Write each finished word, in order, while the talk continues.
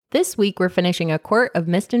This week we're finishing A Court of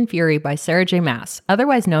Mist and Fury by Sarah J. Maas,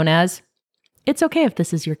 otherwise known as It's Okay If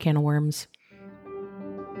This Is Your Can of Worms.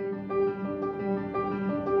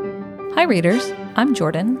 Hi readers, I'm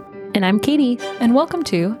Jordan. And I'm Katie. And welcome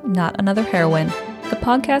to Not Another Heroine, the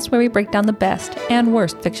podcast where we break down the best and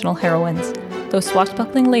worst fictional heroines, those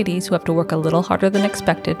swashbuckling ladies who have to work a little harder than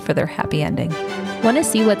expected for their happy ending. Want to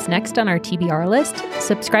see what's next on our TBR list?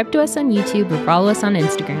 Subscribe to us on YouTube or follow us on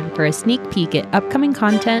Instagram for a sneak peek at upcoming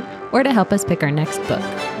content or to help us pick our next book.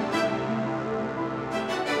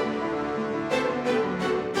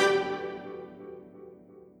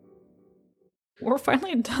 We're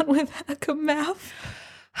finally done with Akamath.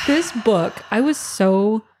 This book, I was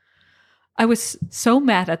so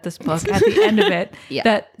mad at this book at the end of it.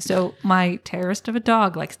 So my terrorist of a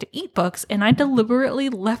dog likes to eat books, and I deliberately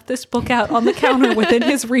left this book out on the counter within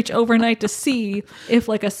his reach overnight to see if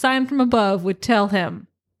like a sign from above would tell him.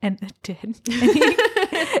 And it did. And he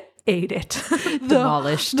ate it.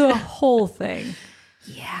 Demolished. The whole thing.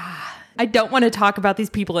 Yeah. I don't want to talk about these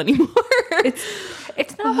people anymore.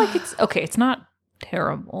 It's not like it's not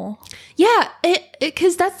terrible. Yeah,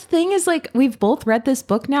 because that's the thing is like we've both read this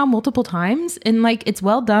book now multiple times and like it's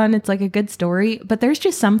well done. It's like a good story, but there's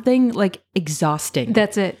just something like exhausting.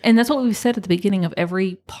 That's it. And that's what we said at the beginning of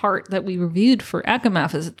every part that we reviewed for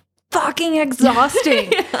Akamath is fucking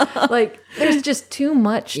exhausting. Yeah. Like there's just too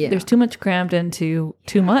much. Yeah. There's too much crammed into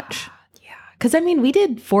too much. Yeah. Because I mean, we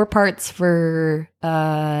did 4 parts for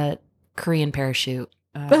Korean Parachute.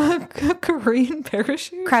 Korean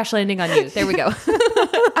Parachute? Crash Landing on You. There we go.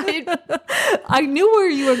 I knew where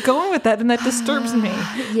you were going with that, and that disturbs me.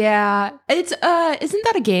 Yeah. It's isn't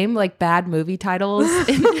that a game like bad movie titles?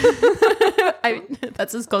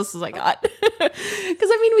 That's as close as I got. Because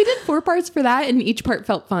I mean, we did 4 parts for that, and each part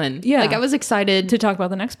felt fun. Yeah. Like I was excited to talk about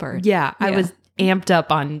the next part. Yeah. I was amped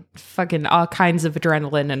up on fucking all kinds of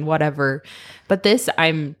adrenaline and whatever. But this,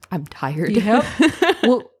 I'm tired. Yep.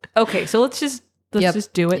 Well, okay, so let's just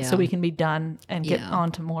do it so we can be done and get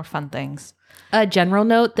on to more fun things. A general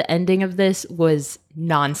note, the ending of this was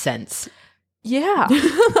nonsense. Yeah.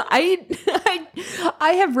 I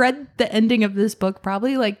have read the ending of this book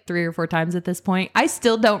probably like 3 or 4 times at this point. I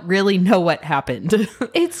still don't really know what happened.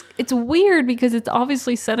 It's weird because it's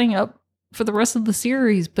obviously setting up for the rest of the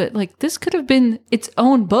series, but like this could have been its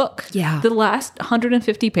own book. Yeah. The last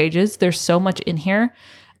 150 pages, there's so much in here.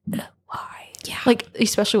 Why? Yeah. Like,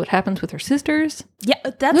 especially what happens with her sisters. Yeah,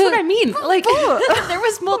 that's what I mean. Like, there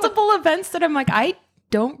was multiple events that I'm like, I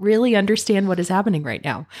don't really understand what is happening right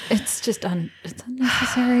now. It's just it's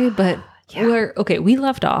unnecessary, but we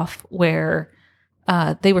left off where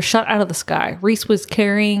they were shot out of the sky. Reese was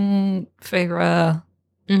carrying Feyre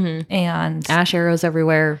and ash arrows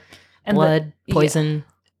everywhere, and blood, poison.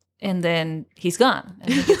 And then he's gone.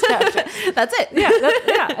 And he gets captured. That's it.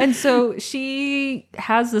 Yeah. And so she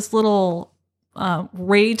has this little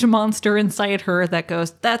rage monster inside her that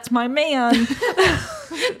goes, "That's my man."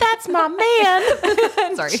 That's my man.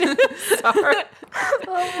 Sorry.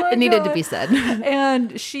 Oh it needed to be said.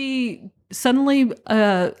 And she suddenly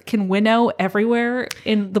can winnow everywhere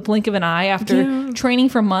in the blink of an eye after training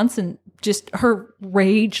for months, and just her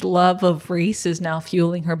rage love of Reese is now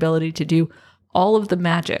fueling her ability to do all of the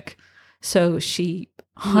magic. So she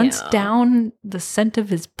hunts down the scent of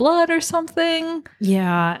his blood or something.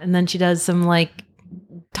 Yeah, and then she does some like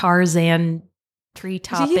Tarzan tree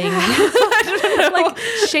topping. Yeah. Like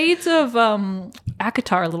shades of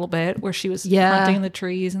ACOTAR a little bit, where she was hunting in the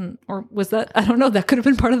trees, or was that, I don't know, that could have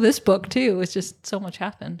been part of this book too. It's just so much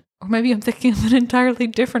happened. Or maybe I'm thinking of an entirely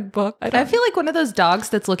different book. I feel like one of those dogs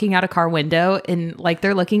that's looking out a car window and like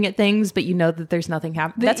they're looking at things, but you know that there's nothing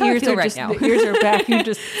happening. That's how I feel right now. The ears are back. You're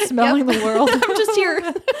just smelling the world. I'm just here.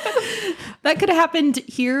 That could have happened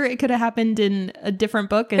here. It could have happened in a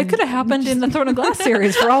different book. And it could have happened in the Throne of Glass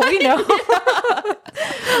series for all we know.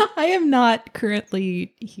 I am not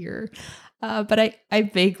currently here. But I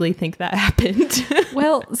vaguely think that happened.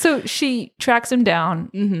 Well, so she tracks him down.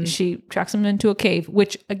 Mm-hmm. She tracks him into a cave,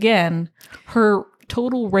 which again, her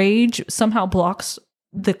total rage somehow blocks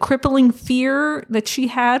the crippling fear that she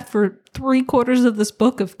had for 3/4 of this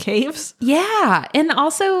book of caves. Yeah. And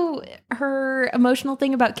also her emotional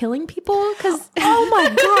thing about killing people. Because oh my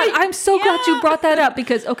God, I'm so glad you brought that up,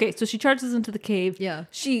 because, okay, so she charges into the cave. Yeah.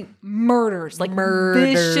 She viciously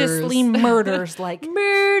murders, like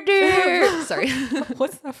murder. Sorry.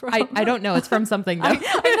 What's that from? I don't know. It's from something though. I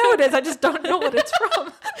know it is. I just don't know what it's from.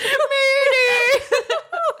 Murder.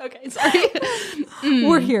 Okay, sorry.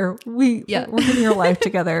 We're here. We're in your life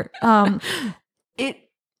together. It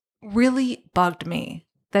really bugged me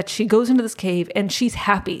that she goes into this cave and she's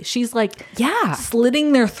happy. She's like, Yeah.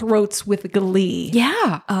 slitting their throats with glee.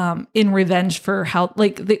 Yeah. In revenge for how,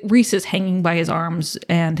 like, Reese is hanging by his arms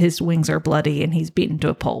and his wings are bloody and he's beaten to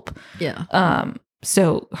a pulp. Yeah.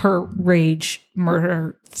 So her rage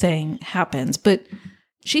murder thing happens, but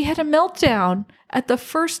she had a meltdown at the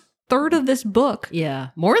first third of this book. Yeah.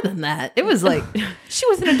 More than that. It was like she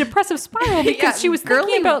was in a depressive spiral because Yeah, she was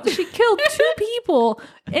thinking about she killed 2 people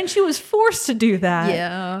and she was forced to do that.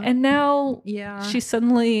 Yeah. And now she's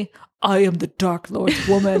suddenly, I am the Dark Lord's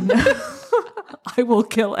woman. I will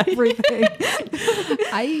kill everything.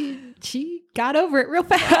 She got over it real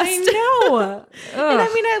fast. I know. And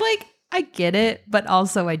I mean, I get it, but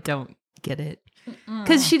also I don't get it.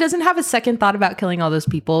 Because she doesn't have a second thought about killing all those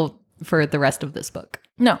people for the rest of this book.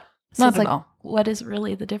 No, So not it's at like, all. what is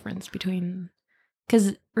really the difference between...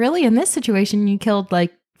 Because really in this situation, you killed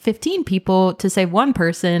like 15 people to save one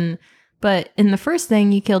person. But in the first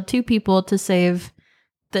thing, you killed 2 people to save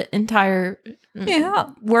the entire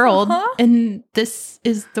world. Uh-huh. And this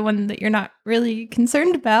is the one that you're not really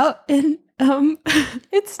concerned about. And I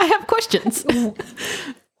have questions.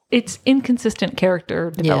 It's inconsistent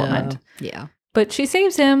character development. Yeah. But she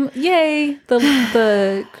saves him. Yay.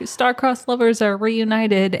 The star-crossed lovers are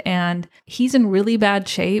reunited and he's in really bad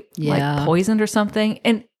shape, like poisoned or something.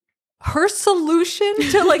 And her solution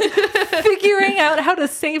to like figuring out how to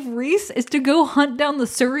save Reese is to go hunt down the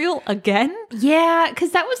cereal again. Yeah,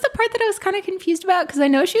 because that was the part that I was kind of confused about, because I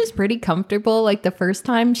know she was pretty comfortable like the first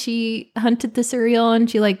time she hunted the cereal and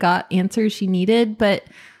she like got answers she needed, but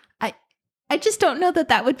I just don't know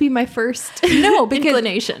that would be my first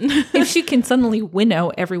inclination. If she can suddenly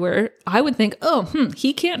winnow everywhere, I would think,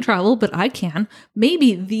 he can't travel, but I can.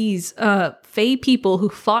 Maybe these Fae people who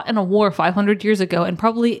fought in a war 500 years ago and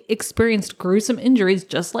probably experienced gruesome injuries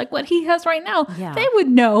just like what he has right now, they would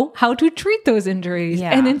know how to treat those injuries.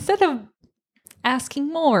 Yeah. And instead of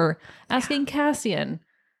asking Cassian,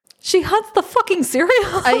 she hunts the fucking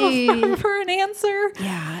cereal for an answer.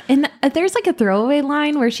 Yeah. And there's like a throwaway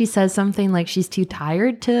line where she says something like she's too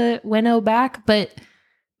tired to winnow back, but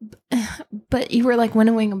you were like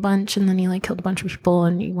winnowing a bunch and then you like killed a bunch of people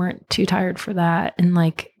and you weren't too tired for that. And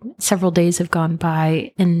like several days have gone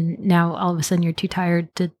by and now all of a sudden you're too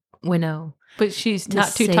tired to winnow. But she's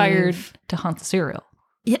not too tired to hunt the cereal.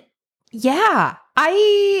 Yeah.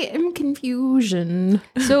 I am confusion.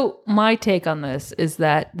 So my take on this is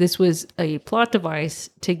that this was a plot device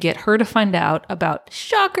to get her to find out about,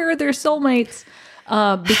 shocker, they're soulmates,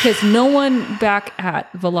 because no one back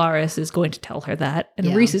at Valaris is going to tell her that,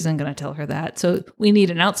 and Reese isn't going to tell her that. So we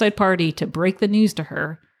need an outside party to break the news to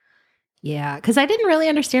her. Yeah, because I didn't really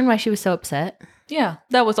understand why she was so upset. Yeah,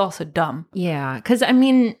 that was also dumb. Yeah, because I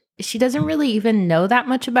mean, she doesn't really even know that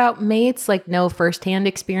much about mates, like no firsthand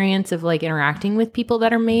experience of like interacting with people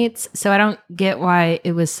that are mates. So I don't get why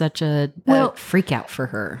it was such a freak out for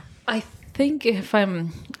her. I think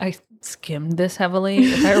I skimmed this heavily.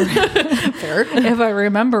 If I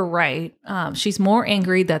remember right, she's more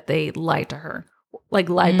angry that they lied to her, like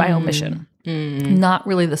lied by omission, not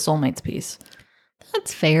really the soulmates piece.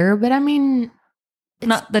 That's fair, but I mean...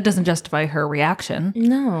 That doesn't justify her reaction.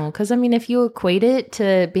 No, because I mean, if you equate it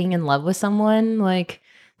to being in love with someone, like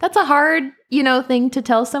that's a hard, thing to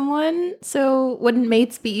tell someone. So wouldn't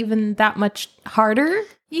mates be even that much harder?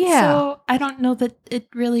 Yeah. So I don't know that it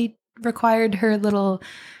really required her little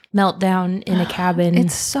meltdown in a cabin.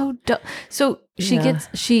 It's so dumb. So she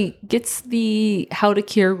gets the how to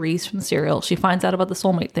cure Reese from the cereal. She finds out about the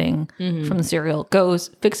soulmate thing from the cereal, goes,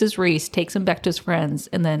 fixes Reese, takes him back to his friends,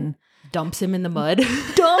 and then dumps him in the mud.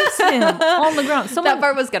 Dumps him on the ground. That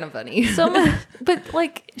part was kind of funny. But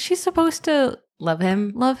like, she's supposed to love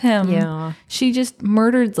him. Yeah. She just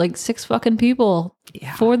murdered like 6 fucking people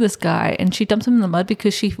for this guy, and she dumps him in the mud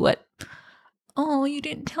because she oh, you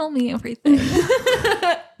didn't tell me everything.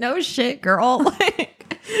 No shit, girl.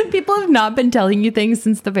 Like, people have not been telling you things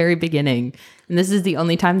since the very beginning, and this is the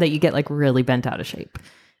only time that you get like really bent out of shape.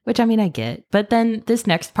 Which, I mean, I get. But then this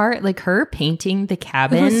next part, like her painting the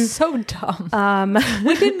cabin. It was so dumb.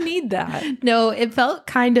 We didn't need that. No, it felt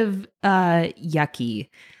kind of yucky.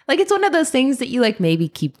 Like, it's one of those things that you, like, maybe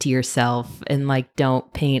keep to yourself and, like,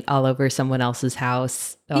 don't paint all over someone else's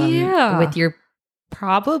house. With your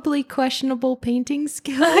probably questionable painting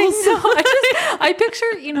skills. I know. I picture,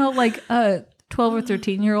 like a 12 or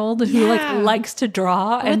 13-year-old who, likes to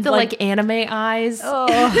draw. With and the, like anime eyes. Oh.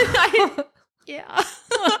 Yeah.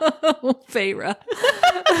 Feyre.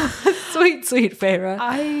 Sweet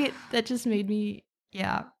Feyre. That just made me,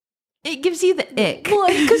 it gives you the ick.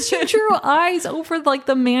 Because she drew eyes over like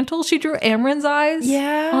the mantle. She drew Amren's eyes.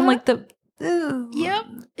 Yeah. On like the Yep.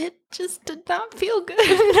 It just did not feel good.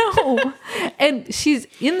 No. And she's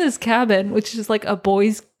in this cabin, which is like a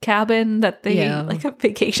boys' cabin that they like a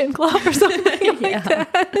vacation club or something like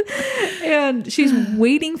that. And she's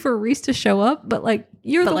waiting for Reese to show up, but like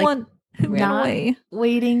you're the one who ran away.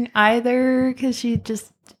 Waiting either, because she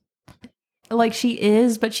just like she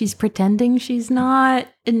is, but she's pretending she's not,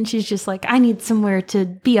 and she's just like, I need somewhere to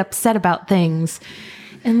be upset about things.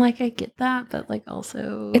 And like I get that, but like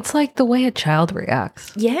also it's like the way a child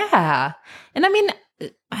reacts. Yeah. And I mean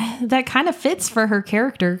that kind of fits for her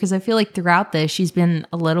character, because I feel like throughout this she's been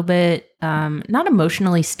a little bit not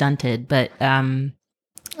emotionally stunted, but I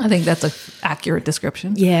think that's an accurate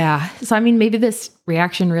description. Yeah. So I mean maybe this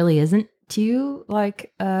reaction really isn't too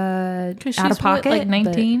like out of pocket. Like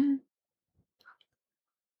 19?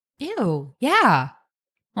 Ew. Yeah.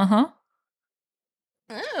 Uh-huh.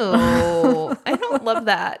 Oh, I don't love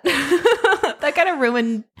that. That kind of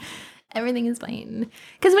ruined everything is fine.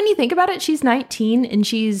 Because when you think about it, she's 19 and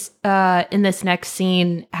she's in this next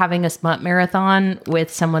scene having a smut marathon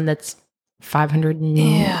with someone that's 500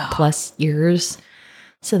 plus years.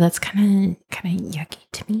 So that's kind of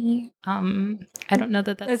yucky to me. I don't know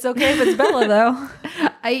that that's... It's okay if it's Bella, though.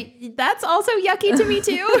 That's also yucky to me,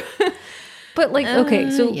 too. But like,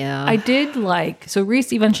 okay, so I did like... So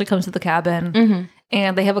Reese eventually comes to the cabin,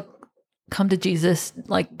 and they have a come to Jesus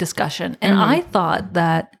like discussion. And I thought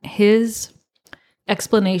that his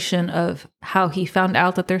explanation of how he found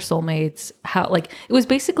out that they're soulmates, how like it was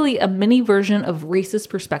basically a mini version of Reese's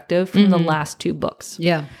perspective from the last two books.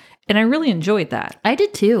 Yeah. And I really enjoyed that. I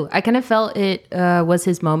did too. I kind of felt it was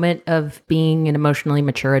his moment of being an emotionally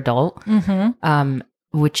mature adult,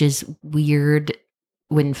 which is weird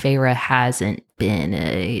when Feyre hasn't been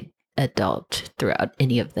a adult throughout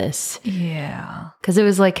any of this. Yeah. Because it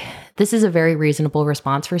was like, this is a very reasonable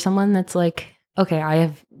response for someone that's like, okay, I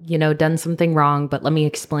have, done something wrong, but let me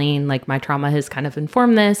explain, like my trauma has kind of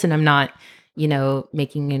informed this and I'm not,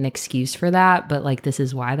 making an excuse for that, but like, this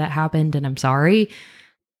is why that happened and I'm sorry.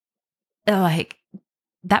 Like,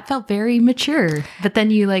 that felt very mature, but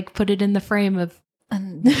then you like put it in the frame of a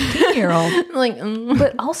 19-year-old. Like,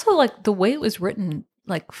 but also like the way it was written,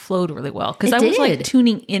 like flowed really well, because I was like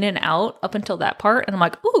tuning in and out up until that part, and I'm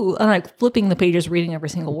like, ooh, and like flipping the pages, reading every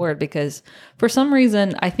single word, because for some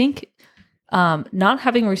reason I think not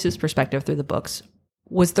having Reese's perspective through the books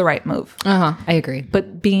was the right move. I agree.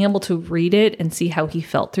 But being able to read it and see how he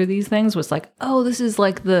felt through these things was like, oh, this is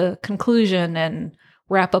like the conclusion and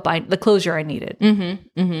wrap up, the closure I needed.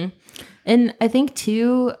 And I think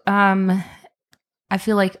too, I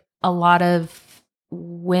feel like a lot of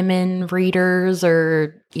women readers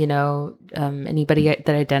or, anybody that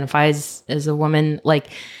identifies as a woman, like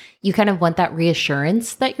you kind of want that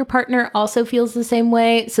reassurance that your partner also feels the same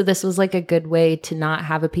way. So this was like a good way to not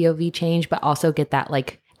have a POV change, but also get that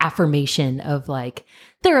like affirmation of like,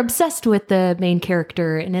 they're obsessed with the main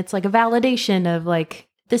character. And it's like a validation of like,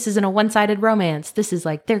 this isn't a one-sided romance. This is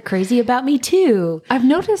like, they're crazy about me too. I've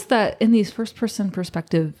noticed that in these first-person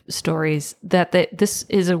perspective stories that this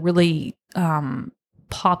is a really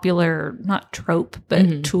popular, not trope,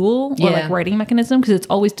 but tool or like writing mechanism, because it's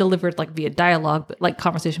always delivered like via dialogue, but like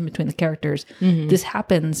conversation between the characters. This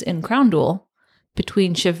happens in Crown Duel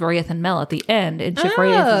between Shiv Varieth and Mel at the end, and Shiv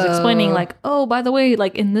Varieth is explaining like, oh, by the way,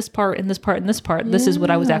 like in this part, this is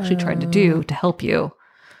what I was actually trying to do to help you.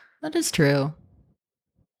 That is true.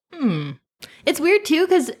 It's weird too,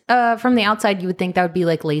 because from the outside you would think that would be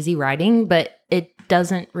like lazy writing, but it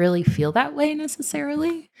doesn't really feel that way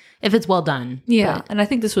necessarily if it's well done. Yeah, but. And I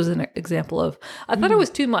think this was an example of, I thought it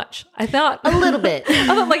was too much. I thought a little bit. I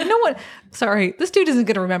thought like, no one, sorry, this dude isn't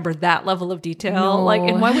going to remember that level of detail. No. Like,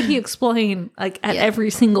 and why would he explain like at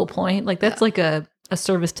every single point? Like that's like a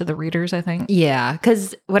service to the readers, I think. Yeah,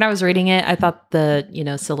 because when I was reading it, I thought the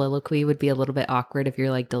soliloquy would be a little bit awkward if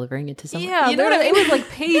you're like delivering it to someone. Yeah, you know what I mean? It was like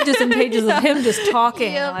pages and pages of him just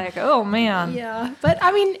talking. Like, oh man. Yeah, but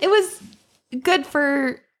I mean, it was good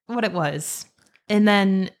for what it was, and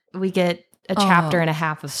then we get a chapter and a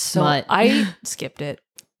half of smut. So I skipped it.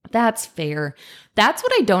 That's fair. That's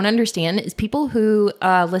what I don't understand is people who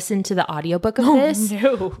listen to the audiobook of this.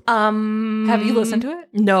 No. Have you listened to it?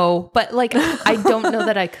 No, but like I don't know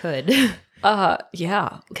that I could.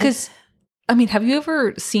 Yeah. Because I mean, have you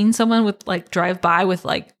ever seen someone with like drive by with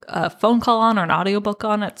like a phone call on or an audiobook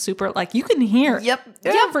on at super like you can hear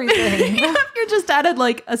everything. You're just at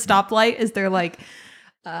like a stoplight. Is there like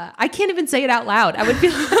I can't even say it out loud. I would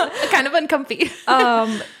feel kind of uncomfy.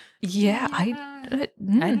 Yeah, I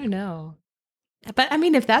don't know. But I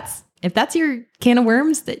mean, if that's your can of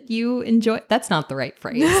worms that you enjoy, that's not the right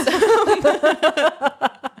phrase.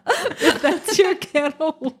 If that's your can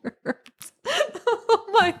of worms. Oh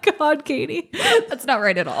my God, Katie. That's not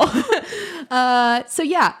right at all. So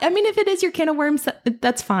yeah, I mean, if it is your can of worms,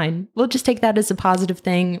 that's fine. We'll just take that as a positive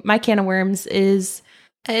thing. My can of worms is,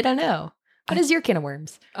 I don't know. What is your can of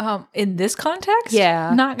worms? In this context?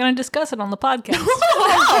 Yeah. Not going to discuss it on the podcast.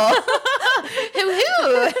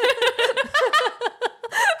 Hoo-hoo.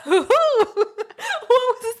 What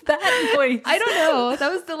was that noise? I don't know.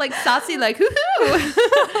 That was the like saucy like hoo-hoo.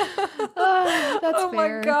 That's oh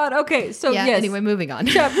fair. my God. Okay. So Yeah, yes. anyway, moving on.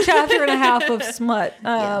 Chapter and a half of smut.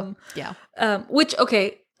 Yeah. Which,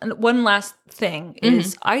 okay. And one last thing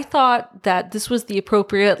is I thought that this was the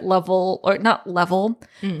appropriate level, or not level,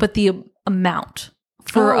 but the amount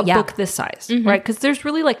for a book this size, right? Because there's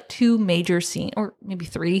really like 2 major scenes, or maybe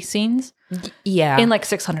 3 scenes. Yeah. In like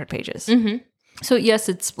 600 pages. So yes,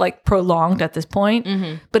 it's like prolonged at this point,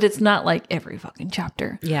 but it's not like every fucking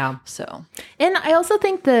chapter. Yeah. So, and I also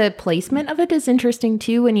think the placement of it is interesting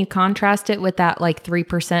too when you contrast it with that like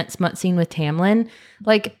 3% smut scene with Tamlin.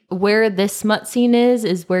 Like where this smut scene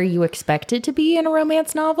is where you expect it to be in a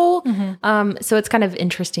romance novel. So it's kind of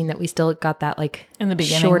interesting that we still got that like in the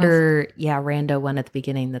beginning, shorter, rando one at the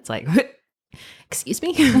beginning that's like, excuse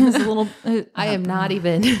me. It's a little. I am not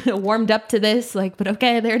even warmed up to this. Like, but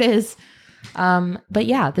okay, there it is. But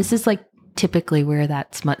yeah, this is like typically where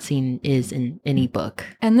that smut scene is in any book.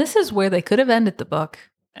 And this is where they could have ended the book.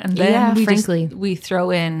 And then we throw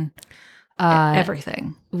in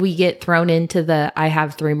everything. We get thrown into the, I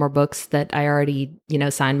have 3 more books that I already,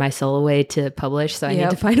 signed my soul away to publish. So I need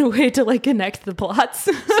to find a way to like connect the plots.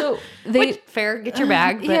 So fair, get your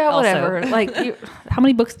bag. But yeah, whatever. Like how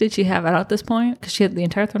many books did she have out at this point? Because she had the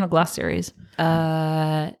entire Throne of Glass series.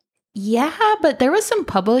 Yeah, but there was some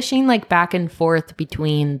publishing like back and forth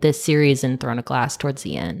between this series and Throne of Glass towards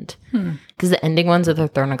the end. Because the ending ones of the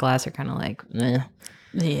Throne of Glass are kind of like, meh.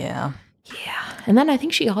 Yeah. Yeah. And then I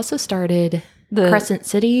think she also started the Crescent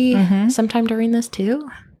City sometime during this too.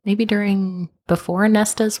 Maybe before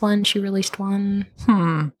Nesta's one, she released one.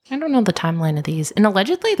 I don't know the timeline of these. And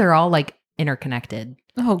allegedly they're all like interconnected.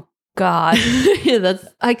 Oh, God. That's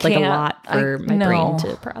I can't. Like a lot for my brain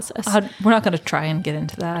to process. We're not going to try and get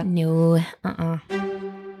into that. No.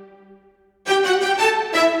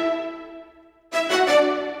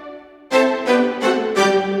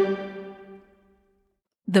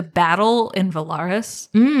 The battle in Valaris,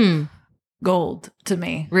 gold to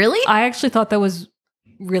me. Really? I actually thought that was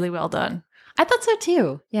really well done. I thought so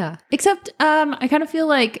too. Yeah. Except I kind of feel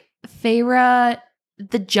like Feyre,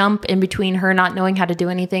 the jump in between her not knowing how to do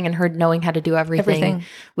anything and her knowing how to do everything.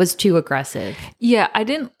 Was too aggressive. Yeah, I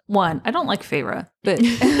don't like Feyre, but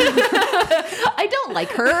I don't like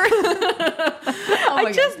her.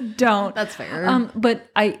 I just don't. That's fair. But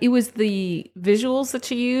it was the visuals that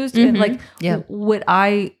she used and like what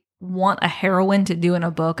I want a heroine to do in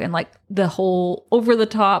a book, and like the whole over the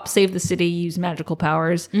top save the city, use magical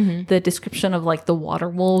powers. The description of like the water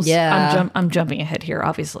wolves. Yeah, I'm jumping ahead here,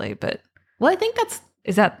 obviously, but I think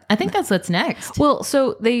that's what's next. Well,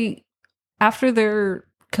 so they, after their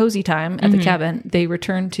cozy time at the cabin, they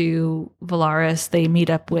return to Valaris. They meet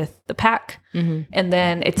up with the pack, and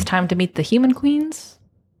then it's time to meet the human queens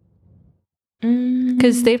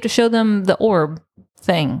because they have to show them the orb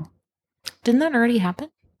thing. Didn't that already happen?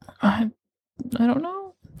 I don't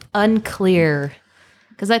know. Unclear,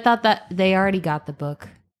 because I thought that they already got the book.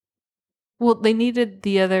 Well, they needed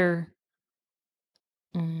the other.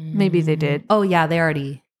 Maybe they did. Oh yeah, they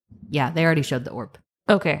already showed the orb.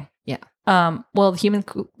 Okay. Yeah. Well,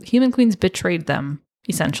 the human queens betrayed them,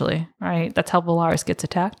 essentially, right? That's how Valaris gets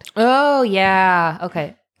attacked. Oh yeah.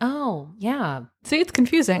 Okay. Oh yeah. See, it's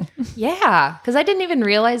confusing. Yeah, because I didn't even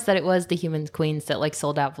realize that it was the human queens that like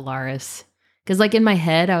sold out Valaris. Because like in my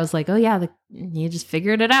head, I was like, oh yeah, you just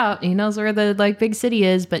figured it out. He knows where the like big city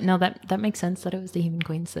is. But no, that makes sense that it was the human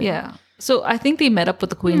queens. Yeah. So I think they met up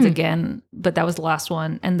with the queens again, but that was the last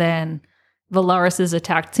one. And then Valaris is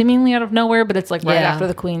attacked seemingly out of nowhere, but it's like right after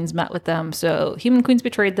the queens met with them. So human queens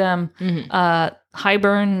betrayed them.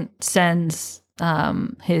 Hybern sends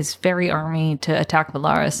his fairy army to attack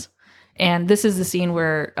Valaris. And this is the scene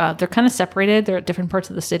where they're kind of separated. They're at different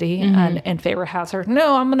parts of the city. And Feyre has her,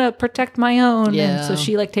 no, I'm going to protect my own. Yeah. And so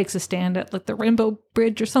she like takes a stand at like the Rainbow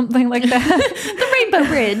Bridge or something like that. The Rainbow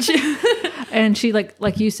Bridge. And she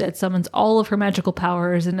like you said, summons all of her magical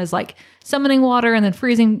powers and is like summoning water and then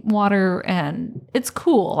freezing water. And it's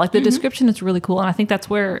cool. Like the description is really cool. And I think that's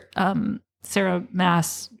where Sarah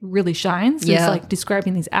Maas really shines. Is like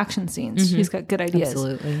describing these action scenes. She's got good ideas.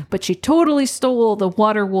 Absolutely. But she totally stole the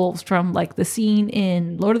water wolves from like the scene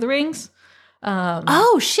in Lord of the Rings.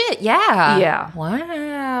 Oh shit! Yeah. Yeah.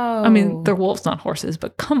 Wow. I mean, they're wolves, not horses.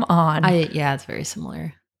 But come on. It's very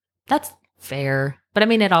similar. That's Fair. But I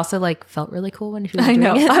mean, it also like felt really cool when she was I doing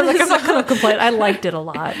know. it. I'm not going to complain. I liked it a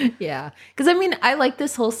lot. Yeah. Because I mean, I like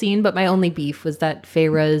this whole scene, but my only beef was that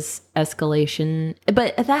Feyre's escalation.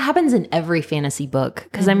 But that happens in every fantasy book.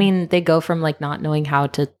 Because I mean, they go from like not knowing how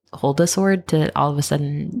to hold a sword to all of a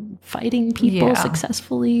sudden fighting people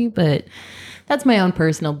successfully. But that's my own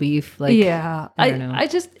personal beef. Like, yeah. I don't know.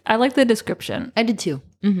 I like the description. I did too.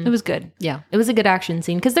 Mm-hmm. It was good. Yeah. It was a good action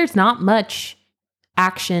scene because there's not much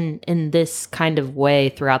action in this kind of way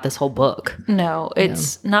throughout this whole book. No,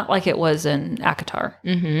 it's not like it was in ACOTAR.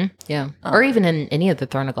 Mm-hmm. Yeah. Or even in any of the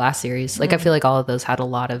Throne of Glass series. Like, I feel like all of those had a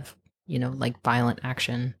lot of, you know, like violent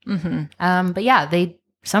action. Mm-hmm. But yeah, they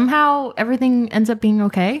somehow everything ends up being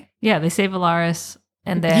okay. Yeah, they save Alaris.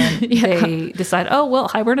 And then they decide, oh, well,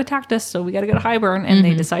 Hybern attacked us, so we got to go to Hybern. And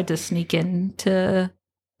they decide to sneak into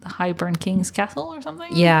the Hybern King's castle or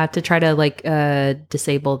something. Yeah, to try to like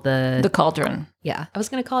disable the cauldron. Yeah, I was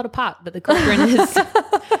going to call it a pot, but the cauldron is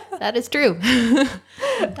that is true.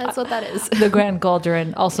 That's what that is. The Grand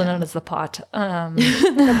Cauldron, also known as the pot.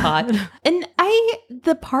 The pot. And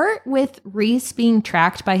the part with Rhys being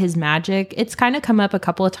tracked by his magic, it's kind of come up a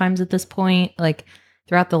couple of times at this point, like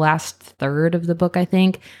throughout the last third of the book, I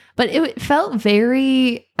think. But it felt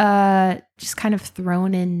very just kind of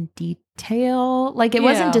thrown in detail. Like it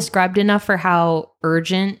wasn't described enough for how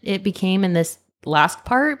urgent it became in this last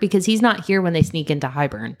part, because he's not here when they sneak into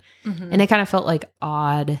Hybern. And it kind of felt like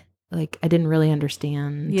odd. Like I didn't really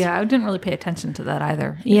understand. Yeah, I didn't really pay attention to that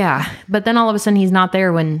either. Yeah. But then all of a sudden he's not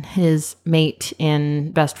there when his mate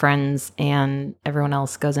and best friends and everyone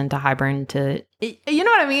else goes into Hybern to, you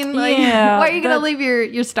know what I mean? Like, why are you going to leave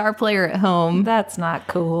your star player at home? That's not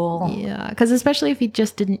cool. Yeah. Because especially if he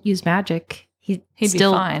just didn't use magic, he'd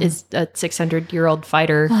still be fine. Is a 600-year-old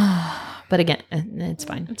fighter. But again, it's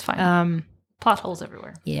fine. It's fine. Plot holes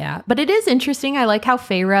everywhere. Yeah. But it is interesting. I like how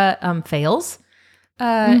Feyre fails.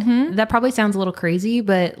 That probably sounds a little crazy,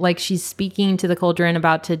 but like she's speaking to the cauldron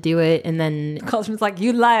about to do it, and then Cauldron's like,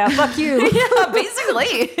 "You liar, fuck you." Yeah,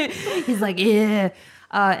 basically. He's like, "Yeah,"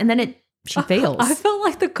 and then she fails. I felt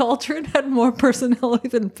like the cauldron had more personality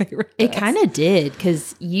than Feyre. It kind of did,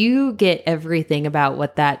 because you get everything about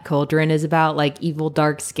what that cauldron is about, like evil,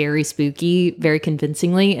 dark, scary, spooky, very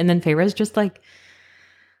convincingly, and then Feyre's just like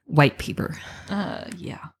white paper.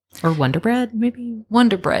 Yeah. Or Wonder Bread, maybe?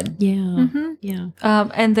 Wonder Bread. Yeah. Yeah.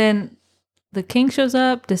 And then the king shows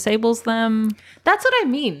up, disables them. That's what I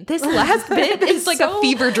mean. This last bit is like a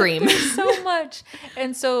fever dream. So much.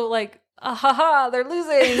 And so like, they're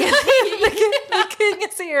losing. The king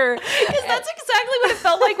is here. Because that's exactly what it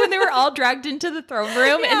felt like when they were all dragged into the throne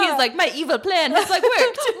room. And he's like, my evil plan has like worked.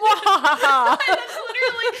 And that's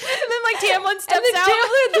literally, and then like Tamlin steps out.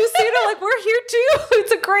 Tamlin and Lucina are like, we're here too.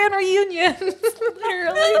 It's a grand reunion.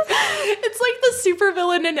 Literally. It's like the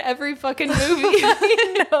supervillain in every fucking movie.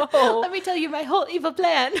 I know. Let me tell you my whole evil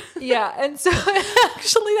plan. Yeah. And so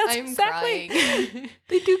actually that's I'm exactly, crying.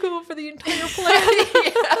 They do go over the entire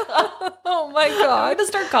plan. Oh my god. I'm gonna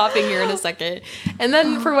start coughing here in a second. And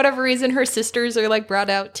then for whatever reason her sisters are like brought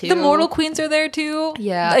out too. The mortal queens are there too.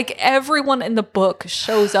 Yeah. Like everyone in the book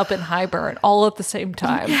shows up in Hybern all at the same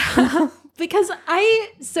time. Yeah. Because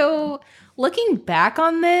so looking back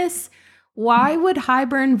on this, why would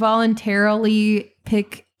Hybern voluntarily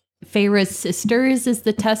pick Feyre's sisters as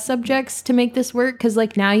the test subjects to make this work? Because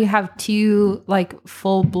like now you have two like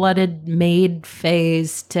full-blooded maid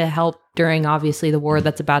fays to help during obviously the war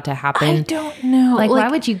that's about to happen. I don't know. Like why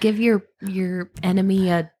would you give your enemy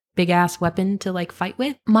a big ass weapon to like fight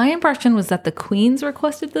with? My impression was that the queens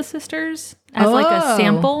requested the sisters as like a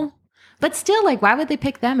sample. But still, like, why would they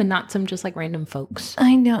pick them and not some just like random folks?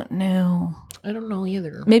 I don't know. I don't know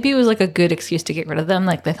either. Maybe it was like a good excuse to get rid of them.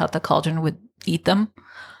 Like they thought the cauldron would eat them.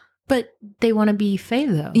 But they want to be fae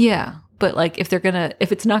though. Yeah. But like if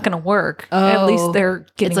it's not gonna work, at least they're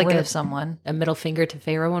getting like rid of someone. A middle finger to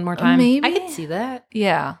Feyre one more time. Maybe. I could see that.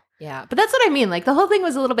 Yeah. Yeah. But that's what I mean. Like the whole thing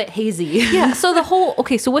was a little bit hazy. Yeah. So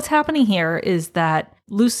so what's happening here is that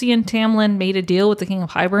Lucy and Tamlin made a deal with the King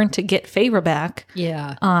of Hybern to get Feyre back.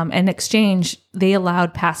 Yeah. In exchange, they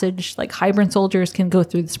allowed passage, like Hybern soldiers can go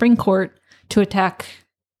through the Spring Court to attack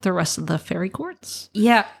the rest of the fairy courts.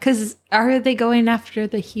 Yeah, because are they going after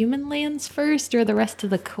the human lands first or the rest of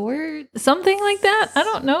the court? Something like that. I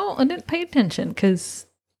don't know. I didn't pay attention because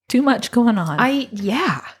too much going on.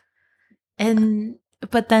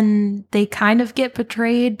 But then they kind of get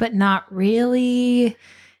betrayed, but not really.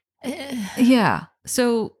 Yeah.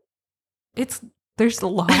 So there's a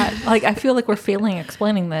lot. Like I feel like we're failing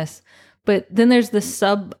explaining this. But then there's this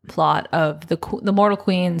subplot of the mortal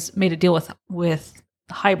queens made a deal with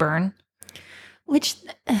Hybern. Which,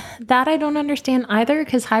 that I don't understand either,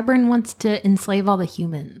 because Hybern wants to enslave all the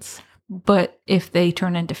humans. But if they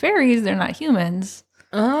turn into fairies, they're not humans.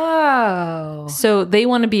 Oh. So they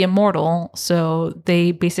want to be immortal. So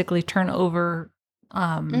they basically turn over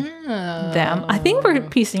them. I think we're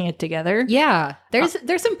piecing it together. Yeah.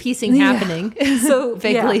 There's some piecing happening. So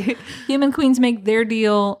vaguely. Yeah. Human queens make their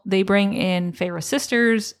deal. They bring in Feyre's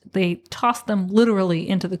sisters. They toss them literally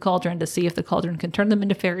into the cauldron to see if the cauldron can turn them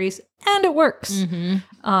into fairies. And it works.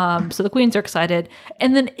 Mm-hmm. So the queens are excited.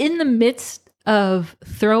 And then in the midst of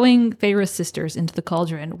throwing Feyre's sisters into the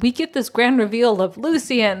cauldron, we get this grand reveal of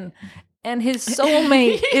Lucien, and his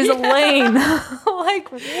soulmate is Elaine.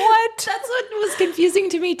 Like, what? That's what was confusing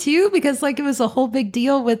to me too, because like it was a whole big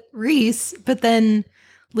deal with Reese, but then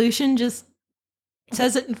Lucien just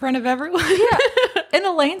says it in front of everyone. Yeah. And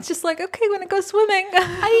Elaine's just like, okay, when it goes swimming.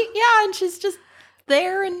 And she's just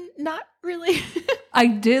there and not really. I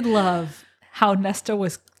did love how Nesta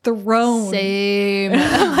was thrown. Same.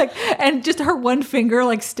 Like, and just her one finger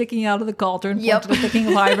like sticking out of the cauldron pointed at the King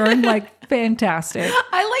of Hybern. Like, fantastic.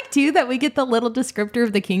 I like too that we get the little descriptor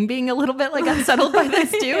of the king being a little bit like unsettled by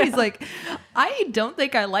this too. He's like, I don't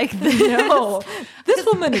think I like this. No, this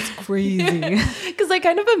woman is crazy. Because I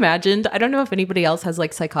kind of imagined, I don't know if anybody else has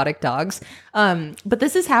like psychotic dogs, but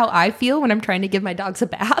this is how I feel when I'm trying to give my dogs a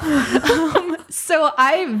bath. So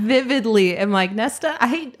I vividly am like, Nesta,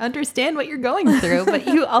 I understand what you're going through, but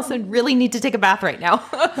you also really need to take a bath right now.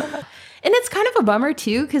 And it's kind of a bummer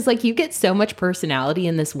too, because like you get so much personality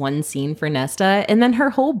in this one scene for Nesta, and then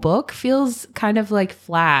her whole book feels kind of like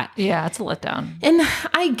flat. Yeah, it's a letdown. And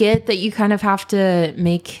I get that you kind of have to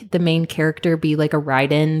make the main character be like a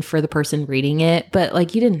write-in for the person reading it, but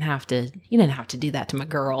like you didn't have to do that to my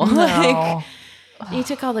girl. No. Like, you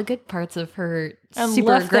took all the good parts of her and super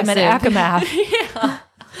left aggressive. them at Akamath. Yeah.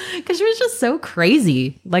 Because she was just so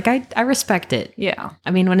crazy. Like, I respect it. Yeah.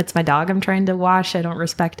 I mean, when it's my dog I'm trying to wash, I don't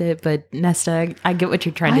respect it. But Nesta, I get what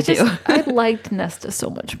you're trying to do. I liked Nesta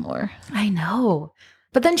so much more. I know.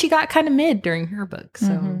 But then she got kind of mid during her book.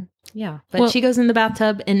 So, yeah. But she goes in the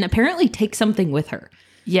bathtub and apparently takes something with her.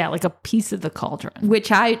 Yeah, like a piece of the cauldron.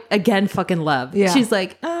 Which I, again, fucking love. Yeah. She's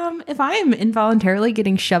like, if I am involuntarily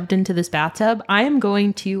getting shoved into this bathtub, I am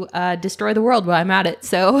going to destroy the world while I'm at it.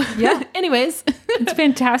 So, yeah. Anyways. It's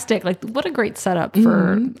fantastic. Like, what a great setup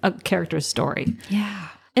for a character's story. Yeah.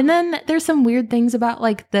 And then there's some weird things about,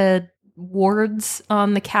 like, the wards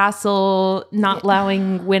on the castle not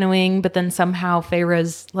allowing winnowing, but then somehow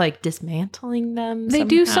Feyre's like dismantling them. They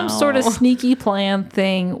do some sort of sneaky plan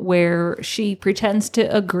thing where she pretends to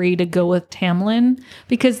agree to go with Tamlin,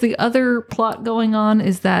 because the other plot going on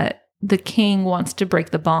is that the king wants to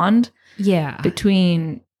break the bond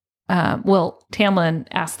between Tamlin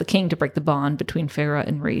asked the king to break the bond between Feyre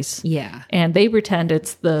and Rhys. Yeah. And they pretend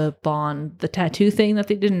it's the bond, the tattoo thing that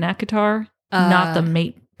they did in Akatar, not the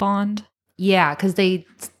mate bond. Yeah, because they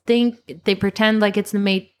pretend like it's the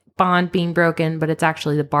mate bond being broken, but it's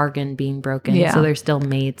actually the bargain being broken. Yeah. So they're still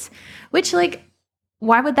mates. Which, like,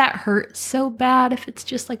 why would that hurt so bad if it's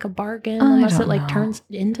just like a bargain? Unless it like turns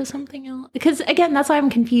into something else. Because again, that's why I'm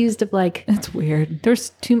confused of like, it's weird. There's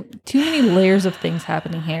too many layers of things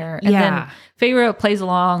happening here. And then Feyre plays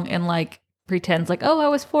along and like pretends like, oh, I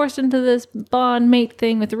was forced into this bond mate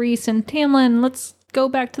thing with Rhys and Tamlin. Let's go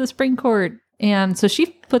back to the spring court. And so she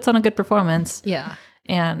puts on a good performance. Yeah.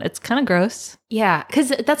 And it's kind of gross. Yeah. Because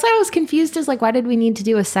that's why I was confused, is like, why did we need to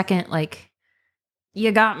do a second, like,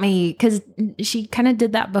 you got me? Because she kind of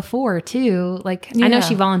did that before, too. Like, I know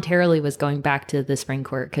she voluntarily was going back to the spring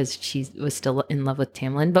court because she was still in love with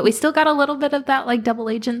Tamlin. But we still got a little bit of that, like, double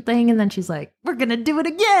agent thing. And then she's like, we're going to do it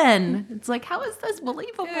again. It's like, how is this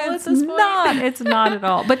believable at this point? It's not at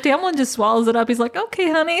all. But Tamlin just swallows it up. He's like, okay,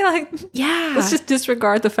 honey. Like, let's just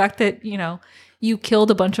disregard the fact that, you know, you killed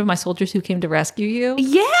a bunch of my soldiers who came to rescue you.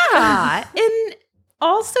 Yeah. And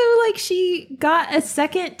also, like, she got a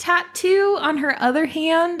second tattoo on her other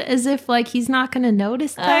hand as if, like, he's not going to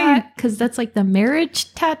notice that because that's, like, the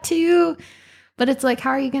marriage tattoo. But it's like, how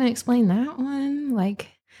are you going to explain that one? Like,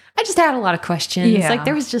 I just had a lot of questions. Yeah. Like,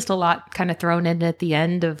 there was just a lot kind of thrown in at the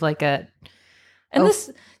end of, like, a... And this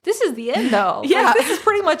is the end, though. Yeah. Like, this is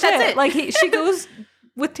pretty much it. Like, she goes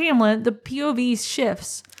with Tamlin, the POV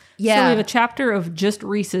shifts. Yeah. So we have a chapter of just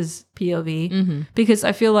Rhys's POV because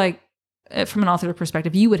I feel like from an author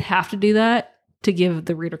perspective, you would have to do that to give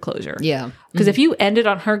the reader closure. Yeah. Because if you ended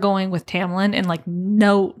on her going with Tamlin and like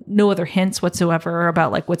no other hints whatsoever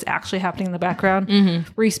about like what's actually happening in the background,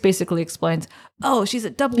 Reese basically explains, oh, she's a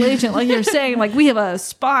double agent, like you're saying, like we have a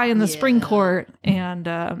spy in the spring court. And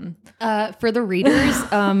for the readers,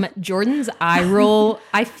 Jordan's eye roll,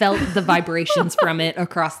 I felt the vibrations from it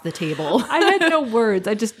across the table. I had no words.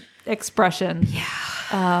 I just expression.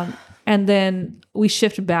 Yeah. And then we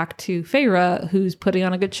shift back to Feyre, who's putting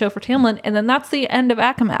on a good show for Tamlin. And then that's the end of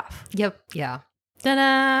Akamath. Yep. Yeah.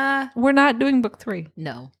 Ta-da! We're not doing book 3.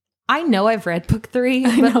 No. I know I've read book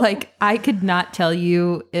 3, but like I could not tell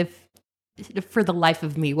you if for the life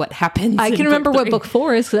of me what happens. I can remember what book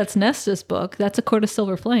 4 is because that's Nesta's book. That's A Court of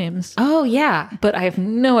Silver Flames. Oh, yeah. But I have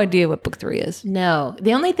no idea what book 3 is. No.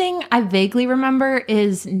 The only thing I vaguely remember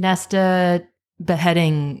is Nesta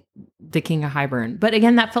beheading the King of Hybern. But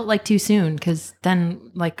again, that felt like too soon because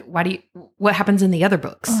then like what happens in the other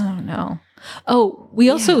books? Oh, no. Oh, we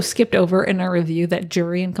also skipped over in our review that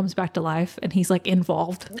Jurian comes back to life and he's like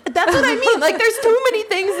involved. That's what I mean. Like there's too many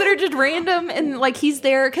things that are just random and like he's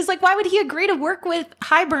there because like why would he agree to work with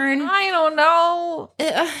Hybern? I don't know.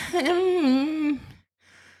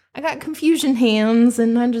 I got confusion hands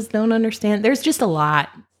and I just don't understand. There's just a lot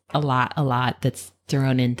that's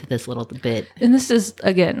thrown into this little bit. And this is,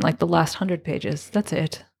 again, like the last 100 pages. That's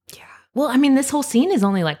it. Yeah. Well, I mean, this whole scene is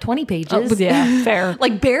only like 20 pages. Oh, yeah, fair.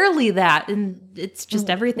 Like barely that. And it's just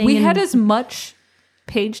everything. We had as much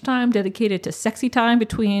page time dedicated to sexy time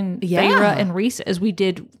between Feyre and Reese as we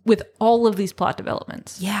did with all of these plot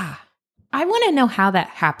developments. Yeah. I want to know how that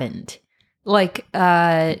happened. Like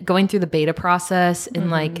going through the beta process and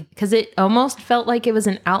like, because it almost felt like it was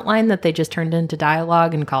an outline that they just turned into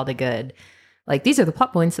dialogue and called it good. Like, these are the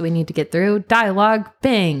plot points that we need to get through. Dialogue,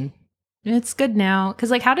 bang. It's good now.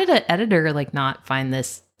 Because, like, how did an editor, like, not find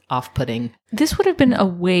this off-putting? This would have been a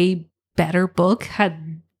way better book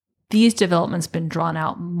had these developments been drawn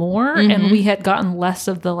out more and we had gotten less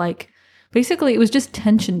of the, like, basically it was just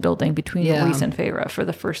tension building between Reese and Feyre for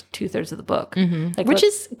the first 2/3 of the book. Like, which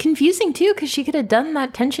is confusing, too, because she could have done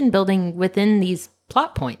that tension building within these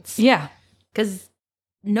plot points. Yeah. Because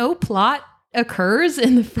no plot occurs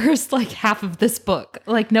in the first like half of this book.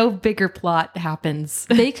 Like no bigger plot happens.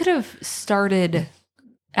 They could have started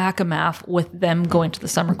Akamath with them going to the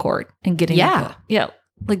summer court and getting like that. Yeah.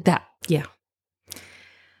 We did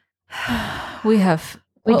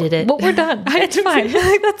it. Well, we're done. It's fine.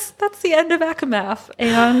 That's the end of Akamath,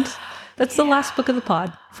 and that's the last book of the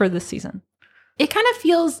pod for this season. It kind of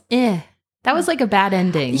feels that was like a bad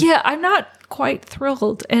ending. Yeah, I'm not quite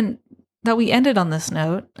thrilled and that we ended on this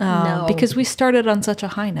note because we started on such a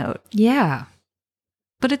high note. Yeah.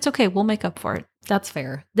 But it's okay. We'll make up for it. That's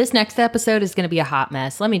fair. This next episode is going to be a hot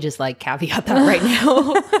mess. Let me just like caveat that right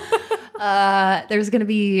now. There's going to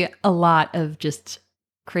be a lot of just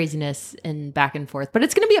craziness and back and forth, but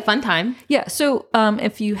it's going to be a fun time. Yeah. So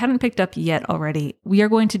if you hadn't picked up yet already, we are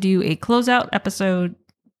going to do a closeout episode.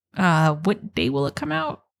 What day will it come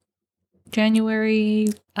out? January?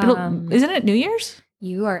 Isn't it New Year's?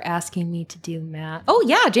 You are asking me to do math. Oh,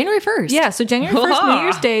 yeah, January 1st. Yeah, so January 1st, New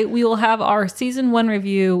Year's Day, we will have our season 1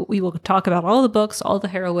 review. We will talk about all the books, all the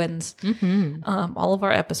heroines, all of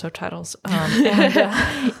our episode titles.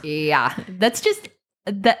 Yeah, that's just,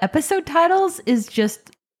 the episode titles is just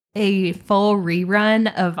a full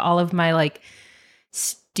rerun of all of my, like,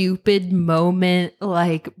 stupid moment,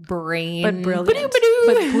 like, brain. But brilliant.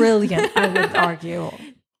 But brilliant, I would argue.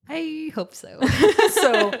 I hope so.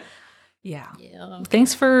 So... Yeah.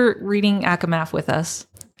 Thanks for reading Akamath with us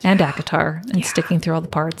and Akatar and sticking through all the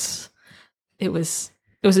parts. It was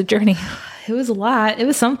a journey. It was a lot. It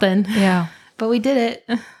was something. Yeah. But we did it.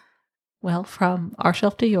 Well, from our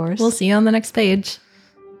shelf to yours. We'll see you on the next page.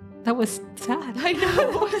 That was sad. I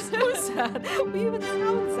know. It was so sad. We even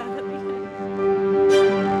sound sad at the end.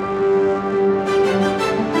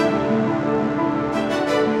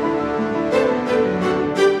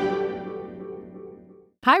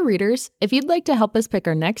 Hi, readers. If you'd like to help us pick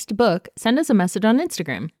our next book, send us a message on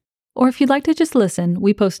Instagram. Or if you'd like to just listen,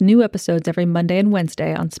 we post new episodes every Monday and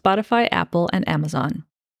Wednesday on Spotify, Apple, and Amazon.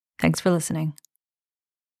 Thanks for listening.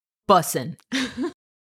 Bussin'.